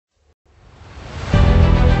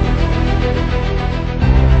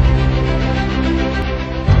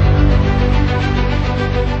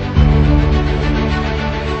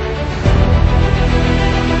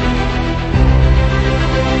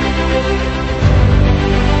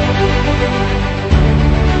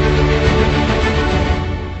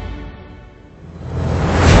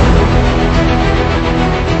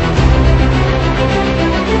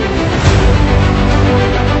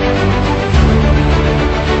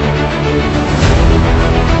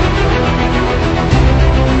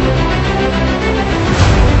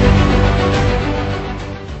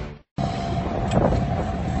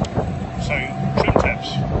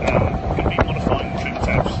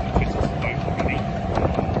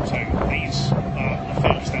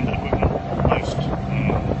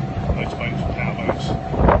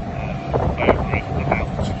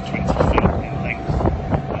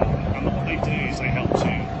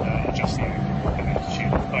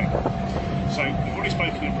So we've already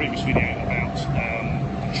spoken in a previous video about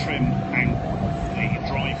the trim and the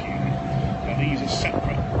drive unit. Now these are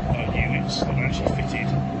separate units that are actually fitted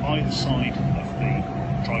either side of the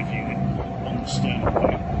drive unit on the stern of the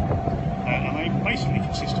boat. And they basically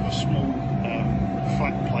consist of a small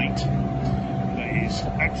flat plate that is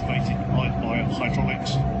activated either by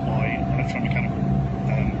hydraulics or by electromechanical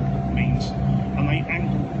means, and they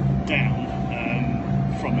angle down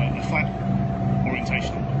from a flat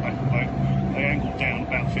orientation on the back of the boat. They angle down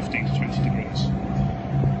about 15 to 20 degrees.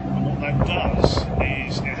 And what that does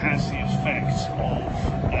is it has the effect of,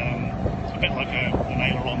 a bit like an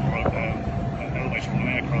aileron or an elevator on an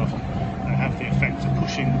aircraft, have the effect of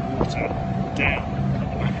pushing water down at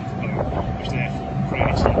the back of the boat, which therefore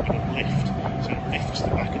creates a little bit of lift. So it lifts the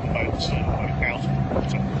back of the boat, the stern of the boat, out of the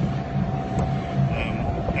water.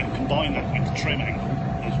 And combine that with the trim angle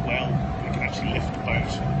as well, we can actually lift the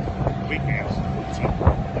boat completely out of the water,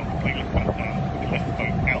 not completely, but we can lift the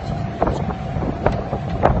boat out of the water.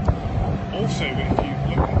 Also, if you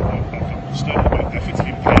look at the stern of the boat, they're fitted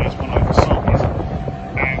in pairs, one over side,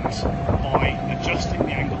 and by adjusting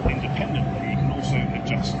the angle independently, you can also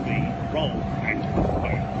adjust the roll angle of the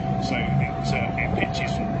boat. So it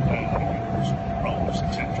pitches and rolls,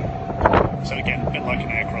 etc. So again, a bit like an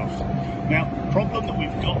aircraft. Now, the problem that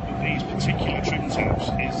we've got with these particular trim tabs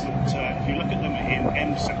is that if you look at them in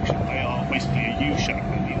end section, they are basically a U-shape,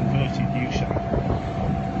 an inverted U-shape.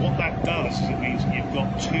 What that does is it means that you've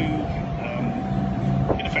got two,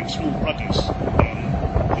 in effect, small rudders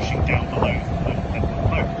pushing down below the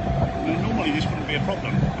boat. Now, normally this wouldn't be a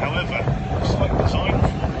problem. However, the slight design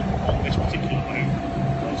flaw on this particular boat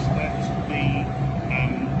was that the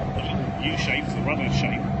little U-shape, the rudder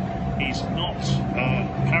shape, is not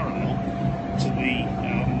parallel to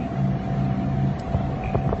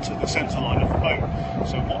the centre line of the boat.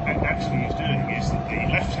 So what it actually is doing is that the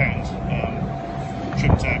left-hand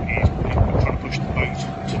trim tab is trying to push the boat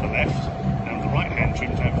to the left, and the right-hand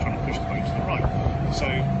trim tab is trying to push the boat to the right. So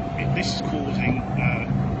this is causing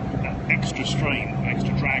extra strain,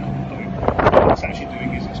 extra drag on the boat. What it's actually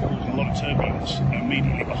doing is it's causing a lot of turbulence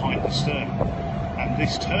immediately behind the stern. And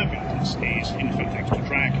this turbulence is in effect extra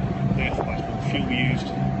drag, therefore that's more fuel used,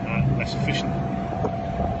 less efficient.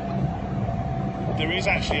 There is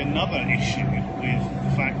actually another issue with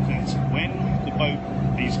the fact that when the boat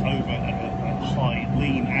is over at a high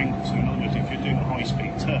lean angle, so in other words if you're doing a high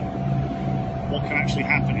speed turn, what can actually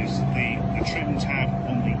happen is that the trim tab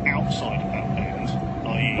on the outside of that bend,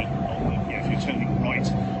 i.e. if you're turning right,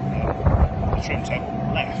 the trim tab on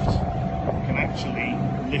the left can actually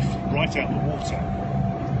lift right out the water.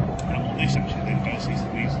 And what this actually then does is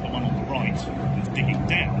that means that the one on the right that's digging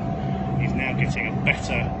down is now getting a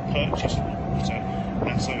better purchase of the water,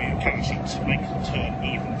 and so it can actually make the turn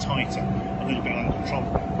even tighter, a little bit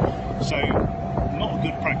uncontrollable. So not a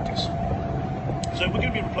good practice. So we're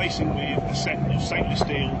going to be replacing with a set of stainless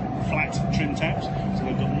steel flat trim tabs, so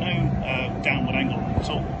they've got no downward angle at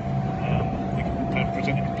all. They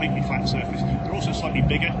present a completely flat surface. They're also slightly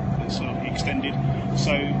bigger, it's sort of extended.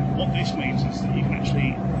 So what this means is that you can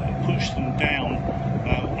actually push them down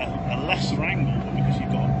a lesser angle, but because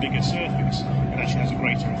you've got a bigger surface, it actually has a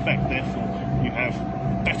greater effect. Therefore, you have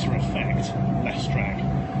better effect, less drag.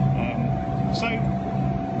 So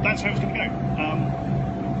that's how it's going to go.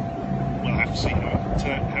 We'll have to see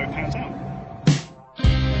how it pans out.